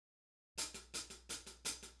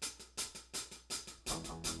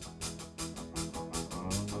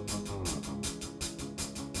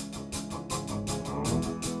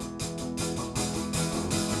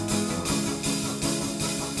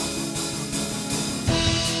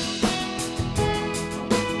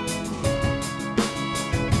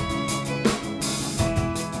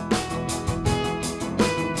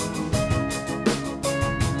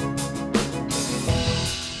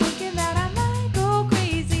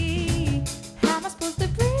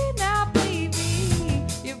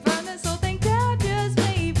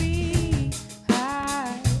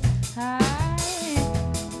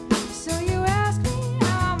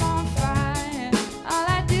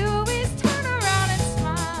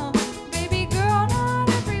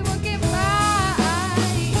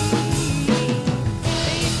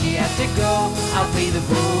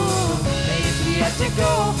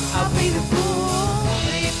play the fool.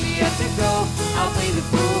 If you have to go, I'll play the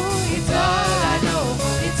fool. It's all I know.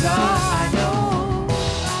 It's all I know.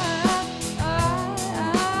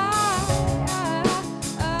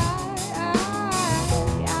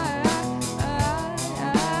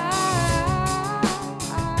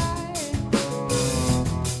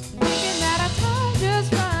 Thinking that our time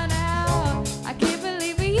just run out. I can't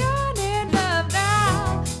believe we aren't in love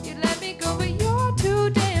now. You let me go, but you're too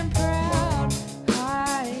damn proud.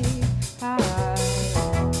 Hi.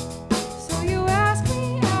 So you ask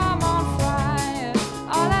me, I'm on fire.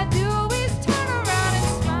 All I do is turn around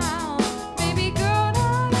and smile. Baby girl,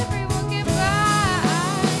 not everyone can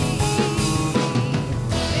buy.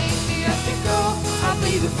 If you have to go, I'll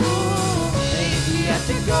play the fool. If you have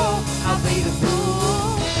to go, I'll play the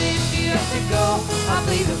fool. If you have to go, I'll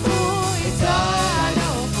play the fool.